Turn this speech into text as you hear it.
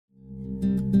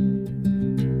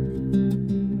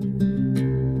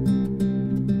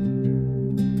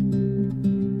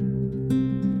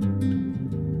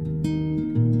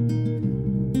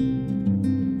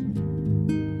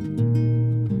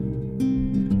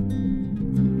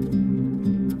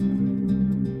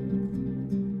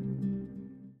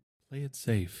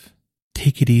safe.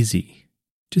 Take it easy.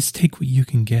 Just take what you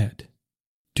can get.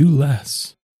 Do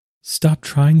less. Stop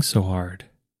trying so hard.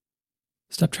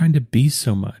 Stop trying to be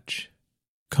so much.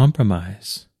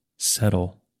 Compromise.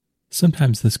 Settle.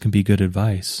 Sometimes this can be good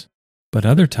advice, but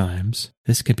other times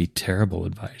this can be terrible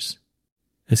advice.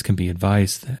 This can be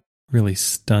advice that really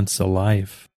stunts a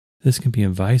life. This can be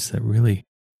advice that really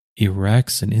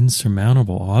erects an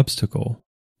insurmountable obstacle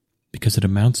because it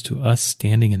amounts to us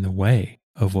standing in the way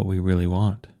of what we really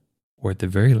want. Or at the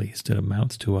very least, it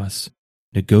amounts to us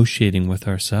negotiating with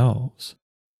ourselves,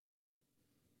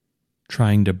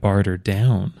 trying to barter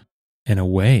down and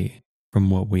away from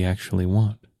what we actually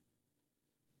want,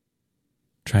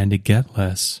 trying to get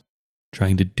less,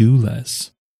 trying to do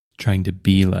less, trying to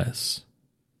be less.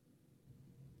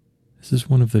 This is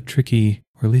one of the tricky,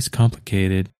 or at least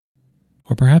complicated,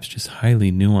 or perhaps just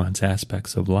highly nuanced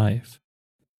aspects of life.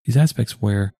 These aspects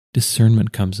where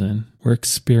discernment comes in, where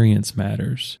experience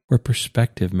matters, where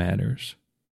perspective matters,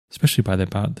 especially by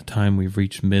about the time we've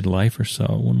reached midlife or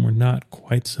so, when we're not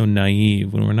quite so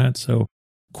naive, when we're not so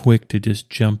quick to just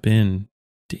jump in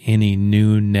to any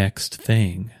new next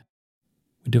thing.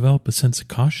 We develop a sense of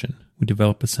caution. We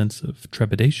develop a sense of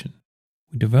trepidation.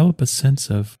 We develop a sense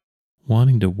of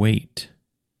wanting to wait.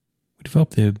 We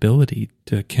develop the ability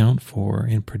to account for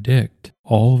and predict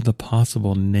all of the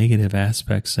possible negative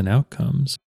aspects and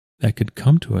outcomes that could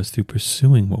come to us through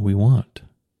pursuing what we want.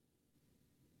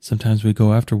 Sometimes we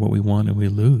go after what we want and we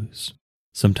lose.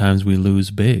 Sometimes we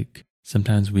lose big.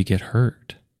 Sometimes we get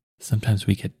hurt. Sometimes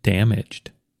we get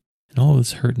damaged. And all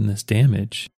this hurt and this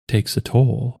damage takes a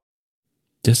toll.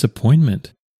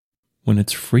 Disappointment, when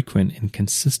it's frequent and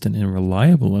consistent and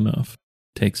reliable enough,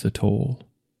 takes a toll.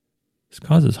 This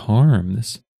causes harm.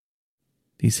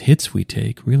 These hits we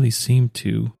take really seem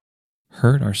to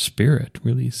hurt our spirit,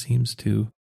 really seems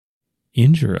to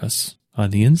injure us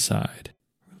on the inside,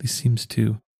 really seems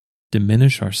to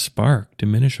diminish our spark,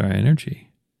 diminish our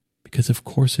energy, because of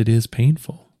course it is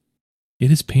painful.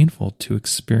 It is painful to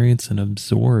experience and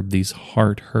absorb these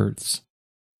heart hurts,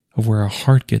 of where our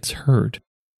heart gets hurt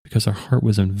because our heart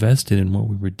was invested in what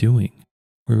we were doing.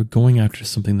 We were going after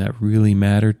something that really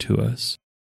mattered to us.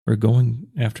 We're going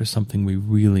after something we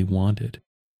really wanted.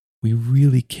 We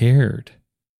really cared.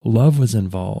 Love was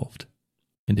involved.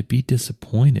 And to be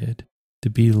disappointed, to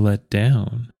be let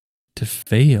down, to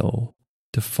fail,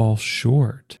 to fall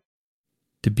short,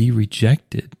 to be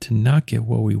rejected, to not get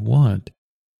what we want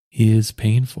is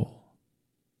painful.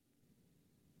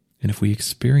 And if we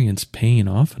experience pain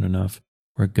often enough,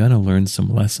 we're going to learn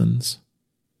some lessons.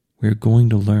 We're going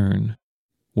to learn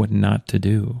what not to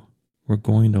do. We're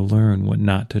going to learn what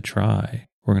not to try.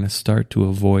 We're going to start to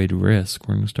avoid risk.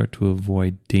 We're going to start to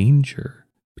avoid danger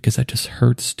because that just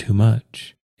hurts too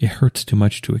much. It hurts too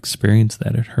much to experience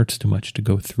that. It hurts too much to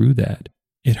go through that.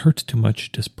 It hurts too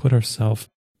much to just put ourselves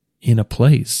in a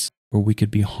place where we could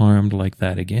be harmed like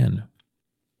that again.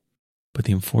 But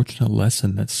the unfortunate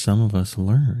lesson that some of us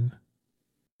learn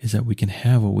is that we can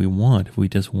have what we want if we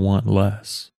just want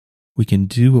less. We can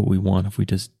do what we want if we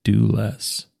just do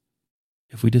less.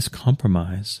 If we just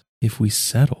compromise, if we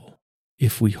settle,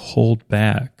 if we hold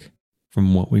back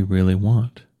from what we really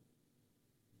want.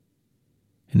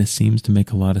 And it seems to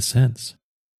make a lot of sense.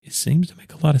 It seems to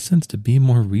make a lot of sense to be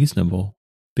more reasonable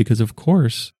because, of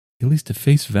course, at least at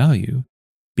face value,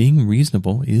 being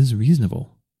reasonable is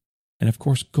reasonable. And of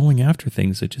course, going after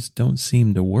things that just don't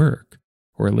seem to work,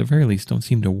 or at the very least don't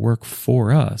seem to work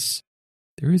for us,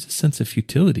 there is a sense of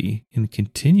futility in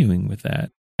continuing with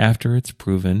that after it's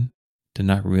proven to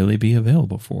not really be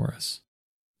available for us.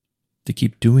 To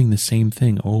keep doing the same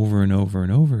thing over and over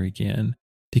and over again,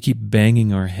 to keep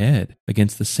banging our head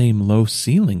against the same low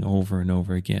ceiling over and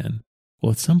over again.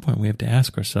 Well, at some point we have to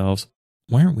ask ourselves,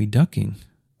 why aren't we ducking?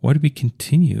 Why do we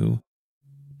continue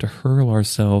to hurl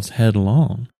ourselves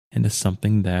headlong into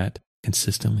something that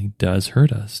consistently does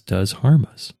hurt us, does harm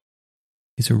us?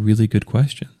 These are really good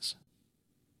questions.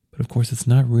 But of course, it's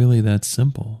not really that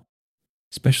simple,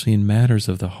 especially in matters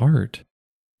of the heart.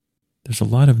 There's a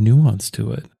lot of nuance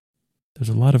to it. There's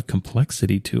a lot of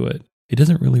complexity to it. It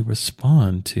doesn't really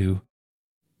respond to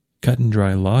cut and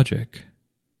dry logic.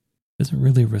 It doesn't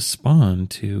really respond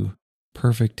to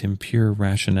perfect and pure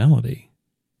rationality.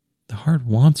 The heart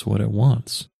wants what it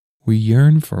wants. We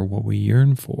yearn for what we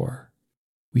yearn for.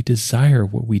 We desire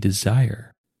what we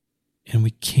desire. And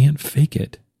we can't fake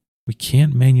it. We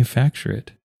can't manufacture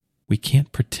it. We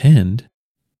can't pretend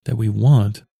that we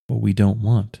want what we don't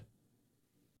want.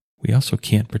 We also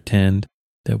can't pretend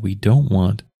that we don't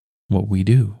want what we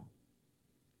do.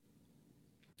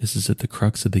 This is at the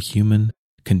crux of the human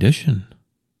condition.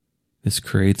 This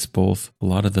creates both a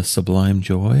lot of the sublime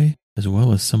joy as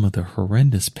well as some of the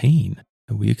horrendous pain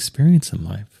that we experience in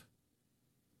life.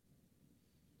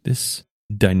 This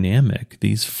dynamic,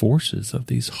 these forces of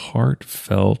these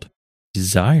heartfelt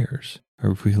desires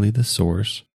are really the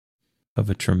source of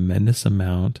a tremendous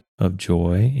amount of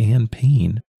joy and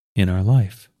pain in our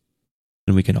life.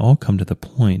 And we can all come to the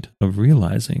point of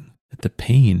realizing that the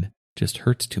pain just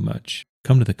hurts too much,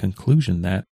 come to the conclusion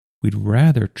that we'd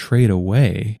rather trade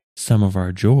away some of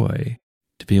our joy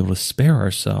to be able to spare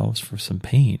ourselves for some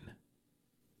pain.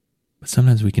 But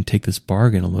sometimes we can take this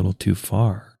bargain a little too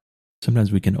far.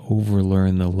 Sometimes we can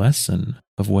overlearn the lesson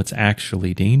of what's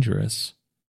actually dangerous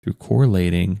through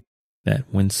correlating that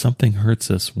when something hurts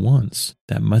us once,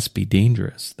 that must be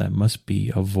dangerous, that must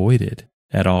be avoided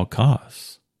at all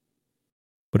costs.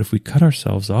 But if we cut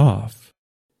ourselves off,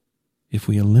 if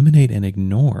we eliminate and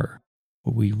ignore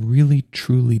what we really,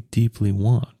 truly, deeply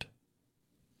want,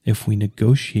 if we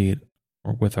negotiate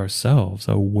with ourselves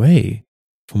away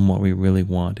from what we really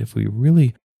want, if we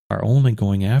really are only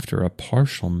going after a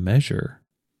partial measure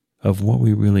of what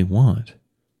we really want,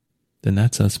 then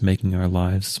that's us making our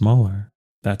lives smaller.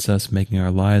 That's us making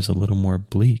our lives a little more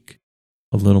bleak,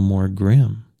 a little more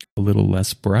grim, a little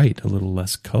less bright, a little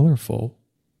less colorful.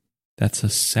 That's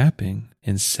us sapping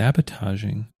and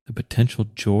sabotaging the potential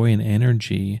joy and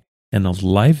energy and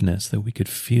aliveness that we could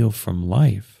feel from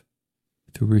life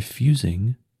through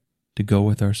refusing to go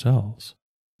with ourselves,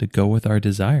 to go with our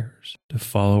desires, to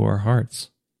follow our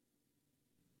hearts.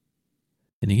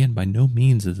 And again, by no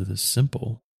means is this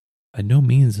simple. By no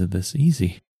means is this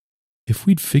easy. If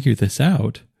we'd figure this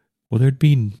out, well, there'd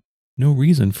be no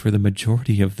reason for the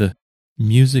majority of the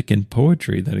music and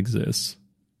poetry that exists.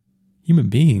 Human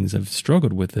beings have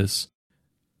struggled with this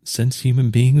since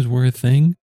human beings were a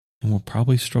thing, and will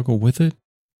probably struggle with it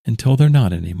until they're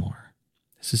not anymore.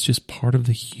 This is just part of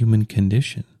the human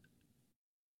condition.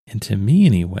 And to me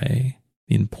anyway,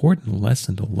 the important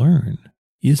lesson to learn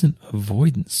isn't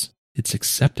avoidance, it's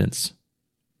acceptance.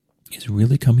 It's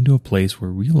really coming to a place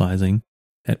where realizing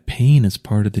that pain is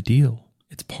part of the deal.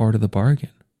 It's part of the bargain.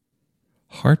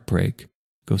 Heartbreak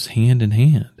goes hand in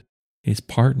hand. It's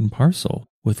part and parcel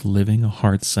with living a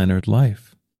heart-centered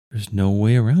life. There's no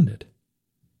way around it.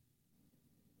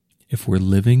 If we're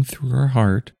living through our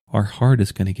heart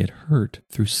is going to get hurt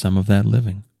through some of that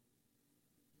living.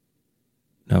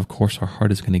 Now, of course, our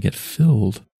heart is going to get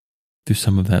filled through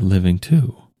some of that living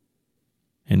too.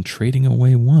 And trading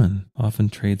away one often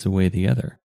trades away the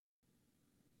other.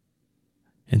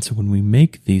 And so when we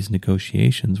make these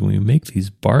negotiations, when we make these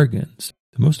bargains,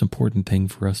 the most important thing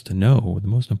for us to know, the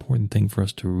most important thing for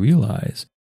us to realize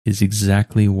is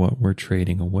exactly what we're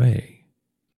trading away.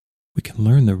 We can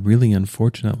learn the really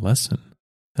unfortunate lesson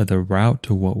that the route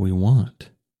to what we want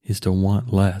is to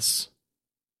want less.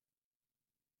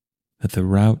 That the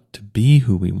route to be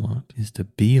who we want is to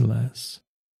be less.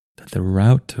 That the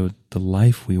route to the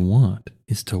life we want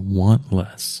is to want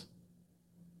less.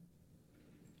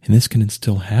 And this can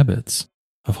instill habits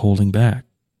of holding back.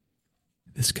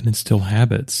 This can instill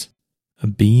habits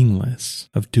of being less,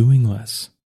 of doing less,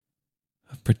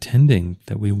 of pretending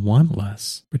that we want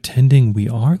less, pretending we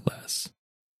are less.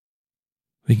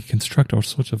 We can construct all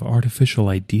sorts of artificial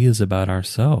ideas about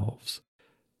ourselves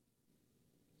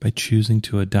by choosing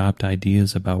to adopt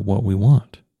ideas about what we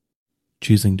want,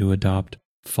 choosing to adopt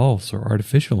false or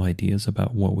artificial ideas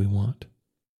about what we want,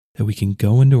 that we can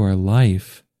go into our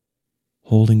life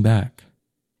holding back.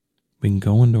 We can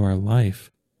go into our life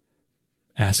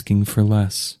asking for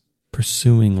less,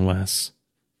 pursuing less,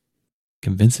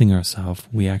 convincing ourselves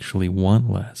we actually want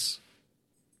less.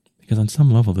 Because on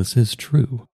some level, this is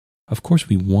true. Of course,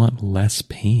 we want less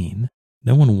pain.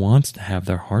 No one wants to have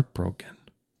their heart broken.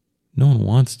 No one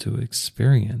wants to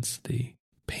experience the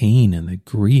pain and the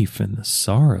grief and the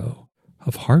sorrow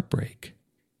of heartbreak.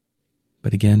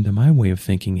 But again, to my way of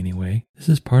thinking anyway, this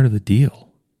is part of the deal.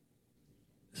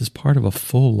 This is part of a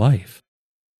full life,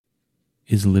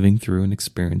 is living through and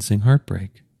experiencing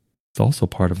heartbreak. It's also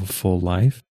part of a full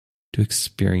life to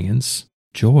experience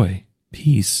joy,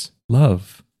 peace,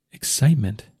 love,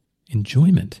 excitement,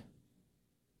 enjoyment.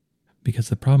 Because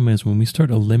the problem is when we start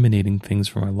eliminating things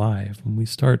from our life, when we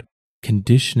start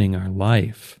conditioning our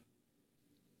life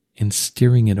and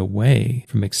steering it away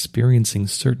from experiencing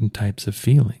certain types of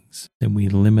feelings, then we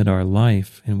limit our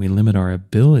life and we limit our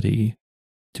ability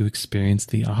to experience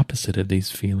the opposite of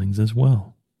these feelings as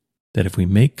well. That if we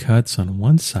make cuts on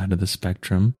one side of the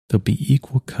spectrum, there'll be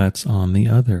equal cuts on the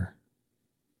other.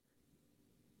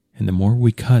 And the more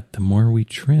we cut, the more we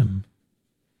trim.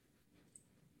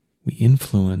 We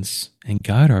influence and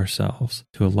guide ourselves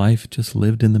to a life just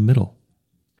lived in the middle.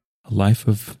 A life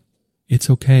of, it's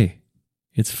okay,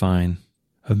 it's fine,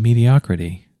 of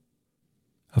mediocrity,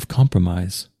 of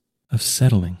compromise, of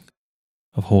settling,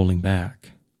 of holding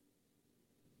back.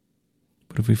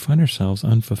 But if we find ourselves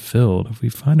unfulfilled, if we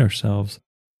find ourselves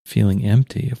feeling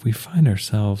empty, if we find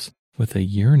ourselves with a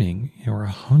yearning or a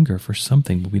hunger for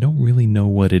something, but we don't really know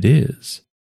what it is,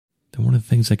 then one of the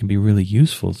things that can be really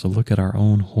useful is to look at our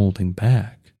own holding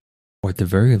back, or at the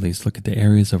very least, look at the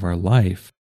areas of our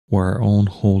life where our own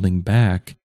holding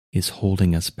back is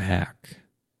holding us back.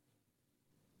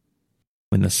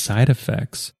 When the side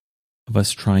effects of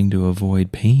us trying to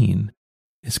avoid pain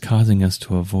is causing us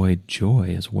to avoid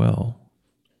joy as well.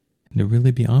 And to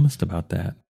really be honest about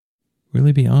that.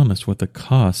 Really be honest with the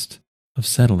cost of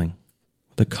settling,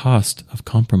 the cost of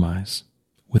compromise,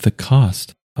 with the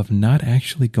cost of not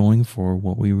actually going for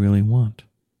what we really want.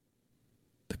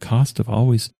 The cost of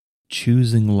always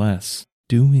choosing less,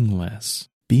 doing less,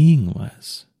 being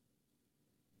less.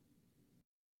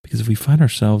 Because if we find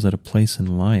ourselves at a place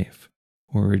in life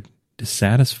where we're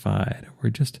dissatisfied, or we're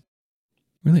just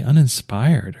really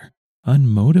uninspired or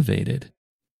unmotivated, it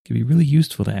can be really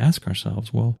useful to ask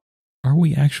ourselves, well, are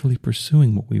we actually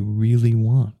pursuing what we really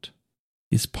want?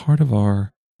 Is part of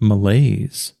our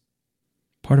malaise,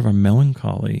 part of our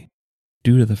melancholy,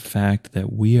 due to the fact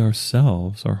that we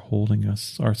ourselves are holding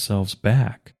ourselves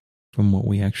back from what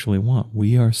we actually want?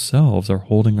 We ourselves are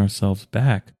holding ourselves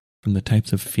back from the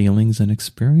types of feelings and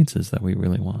experiences that we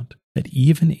really want. That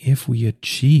even if we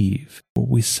achieve what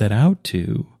we set out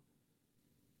to,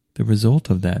 the result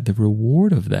of that, the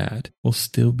reward of that, will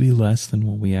still be less than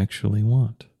what we actually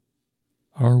want.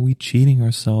 Are we cheating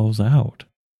ourselves out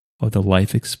of the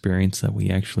life experience that we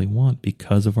actually want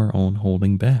because of our own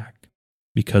holding back,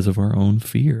 because of our own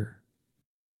fear?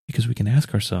 Because we can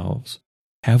ask ourselves,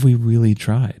 have we really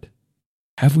tried?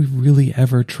 Have we really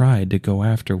ever tried to go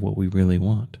after what we really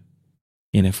want?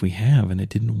 And if we have and it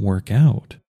didn't work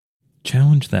out,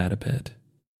 challenge that a bit.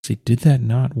 See, did that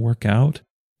not work out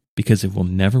because it will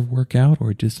never work out,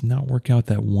 or it just not work out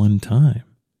that one time?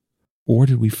 Or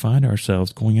did we find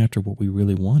ourselves going after what we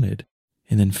really wanted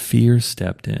and then fear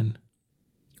stepped in?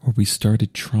 Or we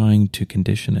started trying to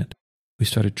condition it. We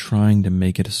started trying to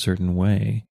make it a certain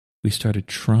way. We started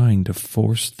trying to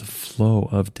force the flow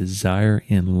of desire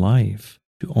in life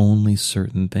to only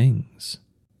certain things.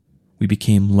 We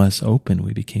became less open.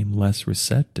 We became less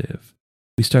receptive.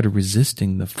 We started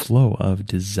resisting the flow of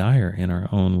desire in our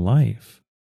own life.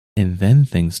 And then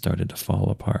things started to fall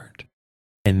apart.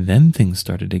 And then things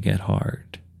started to get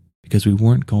hard because we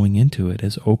weren't going into it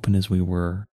as open as we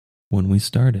were when we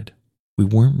started. We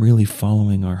weren't really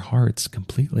following our hearts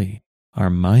completely. Our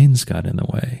minds got in the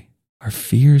way. Our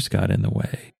fears got in the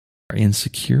way. Our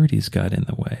insecurities got in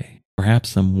the way. Perhaps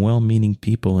some well-meaning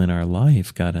people in our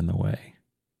life got in the way.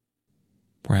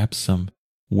 Perhaps some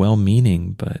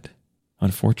well-meaning but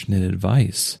unfortunate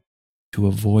advice to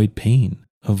avoid pain,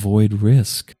 avoid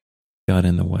risk, got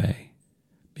in the way.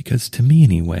 Because to me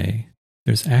anyway,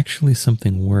 there's actually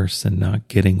something worse than not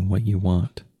getting what you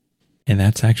want. And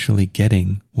that's actually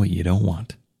getting what you don't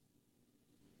want.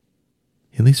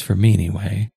 At least for me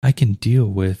anyway, I can deal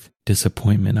with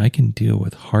disappointment. I can deal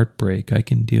with heartbreak. I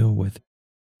can deal with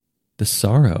the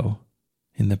sorrow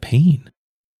and the pain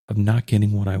of not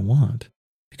getting what I want.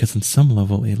 Because on some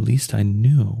level, at least I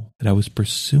knew that I was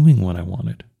pursuing what I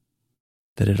wanted.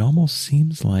 That it almost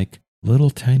seems like little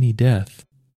tiny death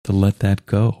to let that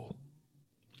go.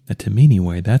 That to me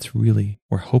anyway, that's really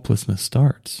where hopelessness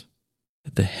starts.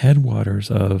 That the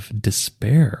headwaters of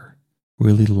despair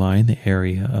really lie in the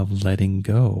area of letting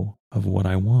go of what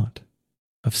I want,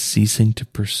 of ceasing to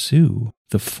pursue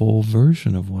the full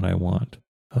version of what I want,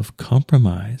 of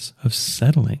compromise, of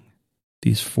settling.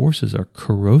 These forces are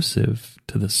corrosive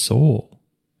to the soul.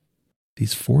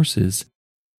 These forces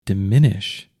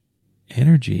diminish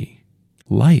energy,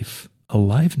 life,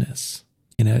 aliveness.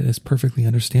 And it is perfectly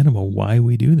understandable why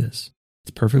we do this.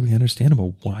 It's perfectly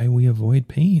understandable why we avoid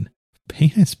pain.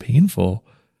 Pain is painful.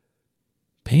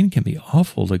 Pain can be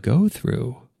awful to go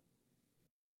through.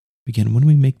 Again, when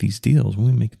we make these deals, when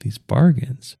we make these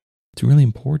bargains, it's really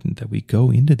important that we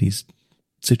go into these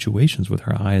situations with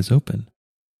our eyes open.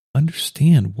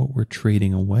 Understand what we're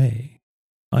trading away.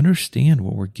 Understand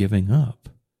what we're giving up.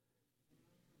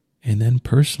 And then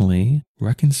personally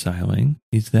reconciling,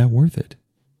 is that worth it?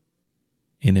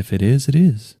 And if it is, it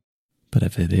is. But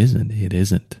if it isn't, it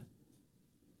isn't.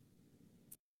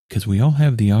 Because we all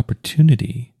have the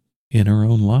opportunity in our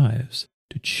own lives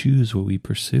to choose what we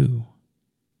pursue.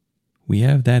 We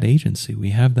have that agency. We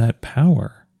have that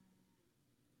power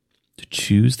to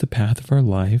choose the path of our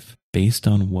life based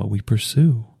on what we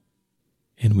pursue.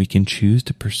 And we can choose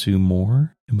to pursue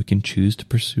more, and we can choose to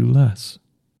pursue less.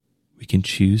 We can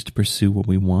choose to pursue what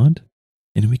we want,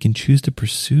 and we can choose to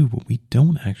pursue what we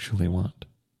don't actually want.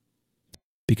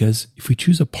 Because if we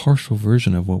choose a partial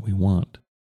version of what we want,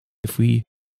 if we,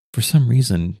 for some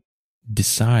reason,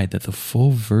 decide that the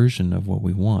full version of what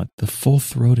we want, the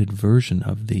full-throated version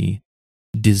of the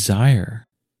desire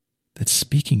that's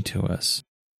speaking to us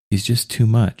is just too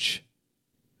much,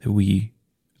 that we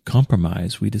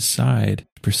compromise, we decide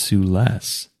to pursue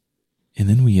less, and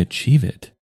then we achieve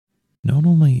it, not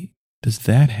only does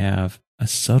that have a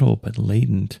subtle but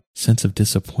latent sense of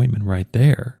disappointment right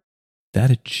there, that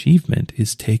achievement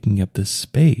is taking up the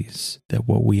space that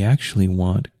what we actually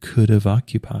want could have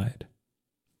occupied.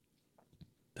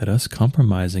 That us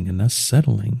compromising and us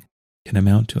settling can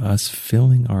amount to us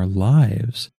filling our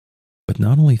lives with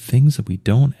not only things that we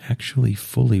don't actually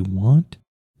fully want,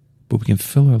 but we can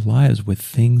fill our lives with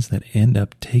things that end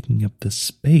up taking up the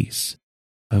space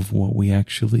of what we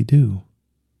actually do.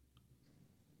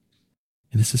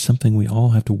 And this is something we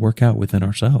all have to work out within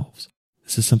ourselves.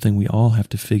 This is something we all have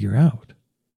to figure out.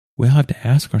 We all have to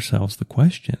ask ourselves the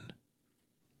question,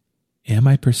 am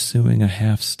I pursuing a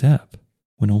half step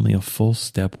when only a full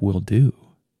step will do?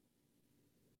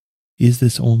 Is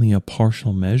this only a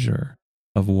partial measure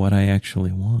of what I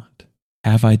actually want?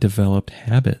 Have I developed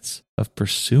habits of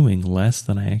pursuing less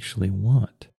than I actually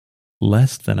want?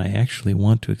 Less than I actually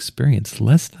want to experience,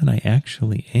 less than I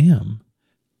actually am?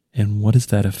 And what has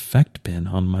that effect been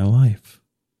on my life?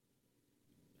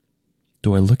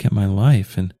 Do I look at my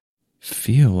life and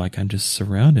feel like I'm just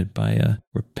surrounded by a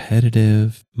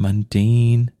repetitive,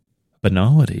 mundane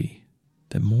banality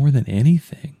that more than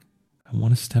anything I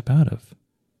want to step out of?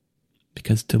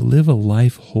 Because to live a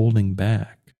life holding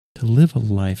back, to live a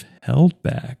life held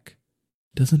back,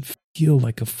 doesn't feel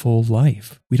like a full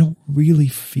life. We don't really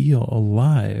feel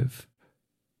alive.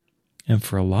 And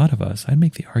for a lot of us, I'd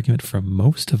make the argument for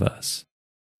most of us,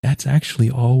 that's actually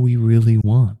all we really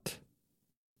want.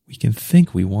 We can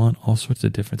think we want all sorts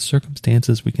of different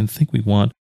circumstances. We can think we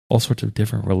want all sorts of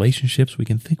different relationships. We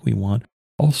can think we want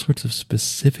all sorts of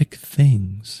specific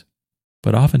things.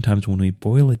 But oftentimes when we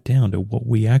boil it down to what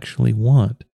we actually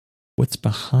want, what's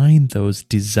behind those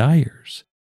desires,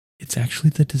 it's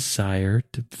actually the desire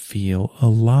to feel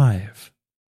alive,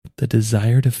 the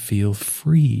desire to feel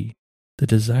free, the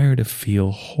desire to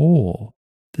feel whole,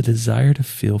 the desire to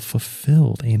feel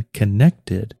fulfilled and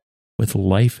connected with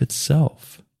life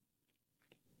itself.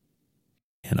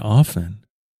 And often,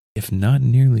 if not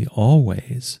nearly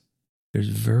always, there's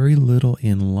very little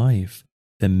in life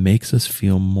that makes us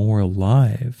feel more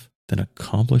alive than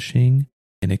accomplishing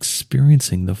and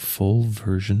experiencing the full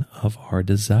version of our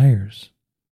desires.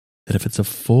 That if it's a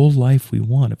full life we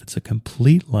want, if it's a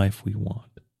complete life we want,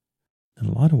 in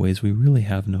a lot of ways we really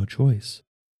have no choice.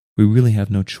 We really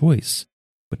have no choice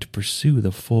but to pursue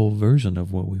the full version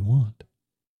of what we want.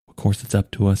 Of course, it's up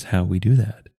to us how we do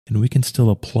that. And we can still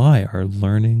apply our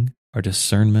learning, our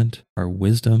discernment, our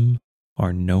wisdom,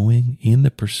 our knowing in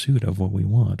the pursuit of what we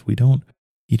want. We don't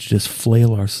each just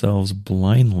flail ourselves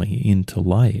blindly into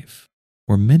life.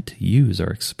 We're meant to use our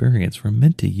experience. We're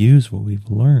meant to use what we've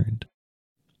learned.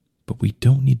 But we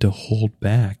don't need to hold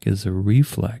back as a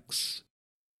reflex.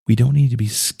 We don't need to be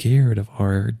scared of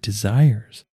our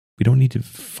desires. We don't need to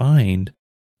find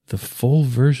the full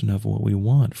version of what we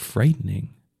want frightening.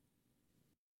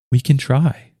 We can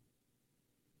try.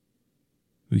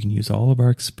 We can use all of our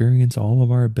experience, all of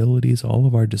our abilities, all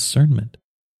of our discernment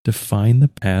to find the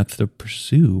path to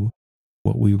pursue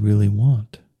what we really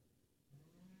want.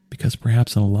 Because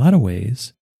perhaps in a lot of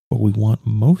ways, what we want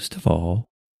most of all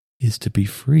is to be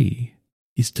free,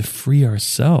 is to free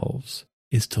ourselves,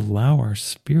 is to allow our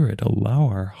spirit, allow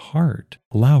our heart,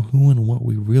 allow who and what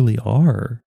we really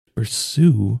are, to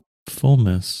pursue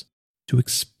fullness, to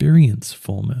experience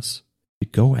fullness, to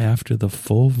go after the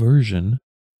full version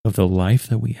of the life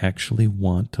that we actually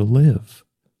want to live.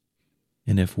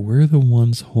 And if we're the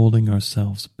ones holding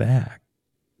ourselves back,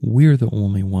 we're the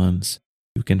only ones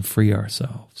who can free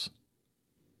ourselves.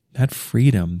 That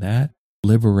freedom, that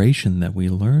liberation that we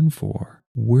learn for,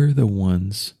 we're the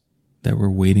ones that we're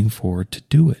waiting for to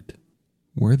do it.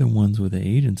 We're the ones with the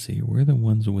agency. We're the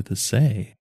ones with the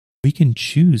say. We can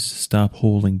choose to stop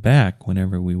holding back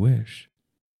whenever we wish.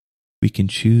 We can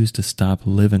choose to stop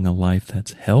living a life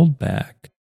that's held back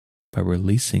by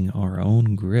releasing our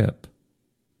own grip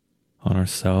on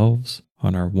ourselves,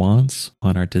 on our wants,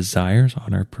 on our desires,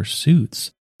 on our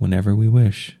pursuits whenever we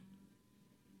wish.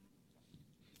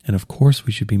 And of course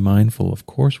we should be mindful. Of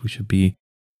course we should be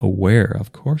aware.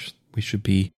 Of course we should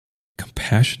be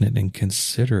compassionate and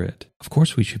considerate. Of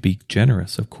course we should be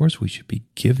generous. Of course we should be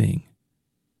giving.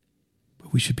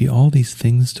 But we should be all these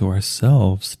things to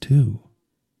ourselves too.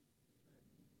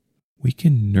 we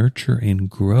can nurture and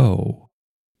grow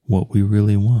what we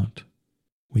really want.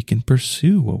 We can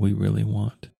pursue what we really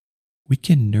want. We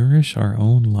can nourish our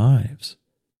own lives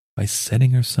by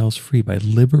setting ourselves free, by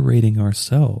liberating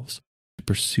ourselves to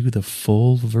pursue the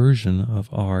full version of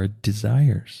our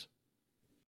desires,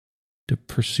 to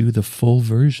pursue the full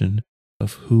version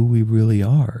of who we really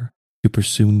are, to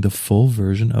pursuing the full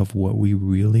version of what we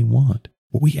really want,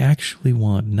 what we actually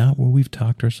want, not what we've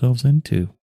talked ourselves into,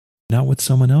 not what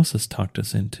someone else has talked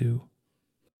us into.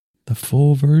 The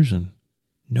full version,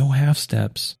 no half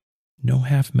steps, no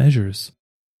half measures,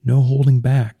 no holding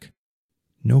back,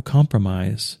 no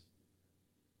compromise.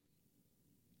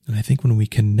 And I think when we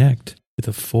connect with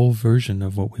a full version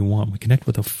of what we want, we connect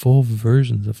with the full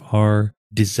versions of our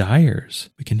desires,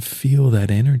 we can feel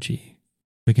that energy.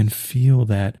 We can feel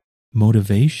that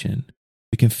motivation.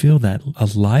 We can feel that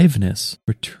aliveness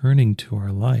returning to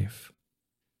our life.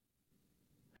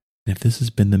 And if this has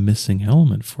been the missing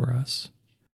element for us,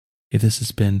 if this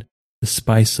has been the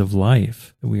spice of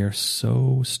life that we are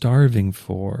so starving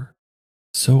for,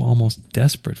 so almost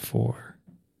desperate for,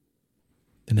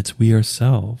 then it's we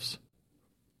ourselves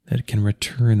that can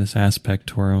return this aspect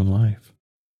to our own life.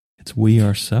 It's we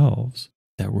ourselves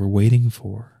that we're waiting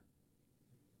for.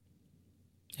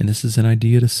 And this is an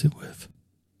idea to sit with.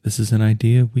 This is an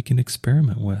idea we can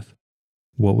experiment with.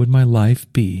 What would my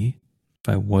life be if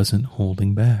I wasn't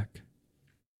holding back?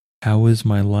 How is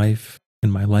my life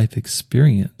and my life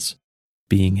experience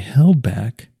being held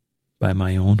back by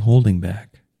my own holding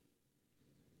back?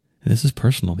 And this is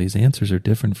personal. These answers are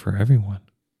different for everyone.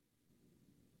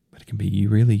 But it can be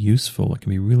really useful. It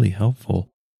can be really helpful.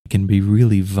 It can be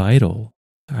really vital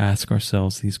to ask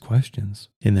ourselves these questions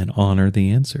and then honor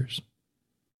the answers.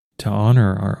 To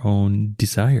honor our own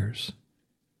desires.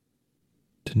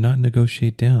 To not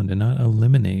negotiate down, to not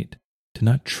eliminate, to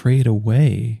not trade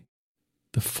away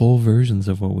the full versions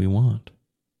of what we want,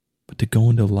 but to go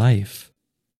into life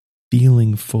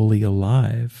feeling fully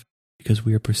alive because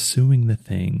we are pursuing the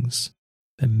things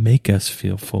that make us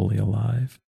feel fully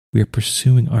alive. We are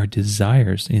pursuing our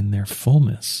desires in their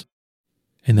fullness,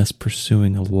 and thus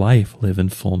pursuing a life lived in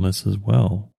fullness as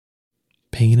well.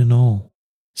 Pain and all,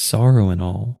 sorrow and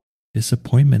all,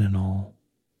 disappointment and all,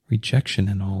 rejection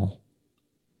and all,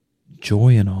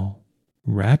 joy and all,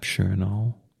 rapture and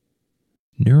all,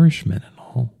 nourishment and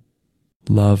all,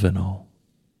 love and all.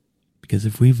 Because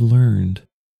if we've learned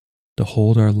to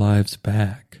hold our lives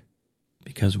back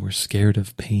because we're scared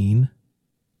of pain,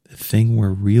 the thing we're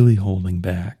really holding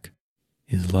back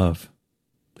is love.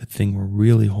 The thing we're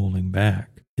really holding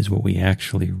back is what we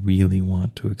actually really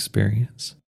want to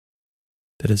experience.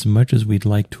 That as much as we'd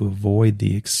like to avoid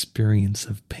the experience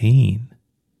of pain,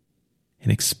 an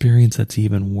experience that's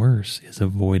even worse is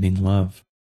avoiding love,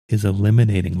 is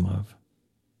eliminating love.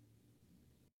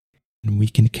 And we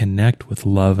can connect with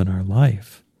love in our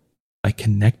life by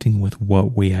connecting with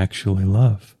what we actually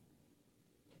love.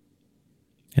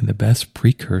 And the best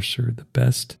precursor, the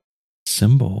best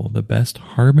symbol, the best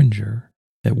harbinger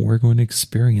that we're going to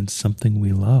experience something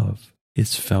we love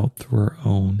is felt through our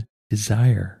own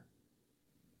desire.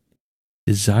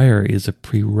 Desire is a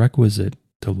prerequisite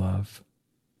to love.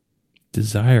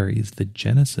 Desire is the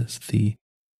genesis, the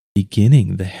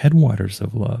beginning, the headwaters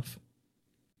of love.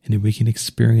 And we can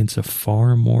experience a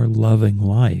far more loving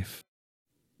life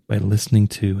by listening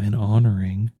to and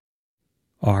honoring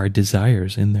our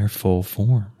desires in their full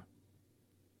form.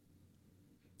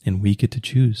 And we get to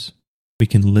choose. We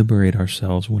can liberate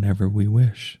ourselves whenever we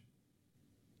wish.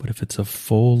 But if it's a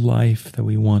full life that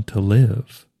we want to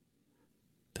live,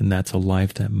 then that's a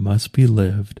life that must be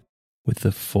lived with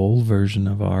the full version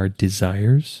of our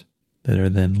desires that are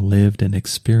then lived and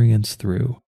experienced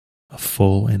through a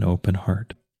full and open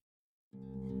heart.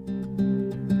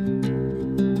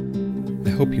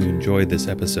 I hope you enjoyed this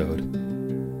episode.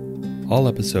 All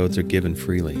episodes are given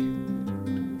freely.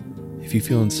 If you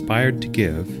feel inspired to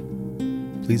give,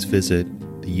 please visit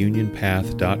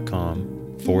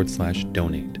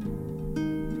theunionpath.com/donate.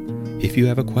 If you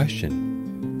have a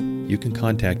question, you can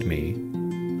contact me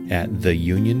at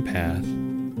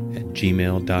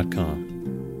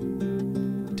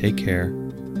theunionpath@gmail.com. Take care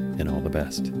and all the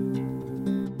best.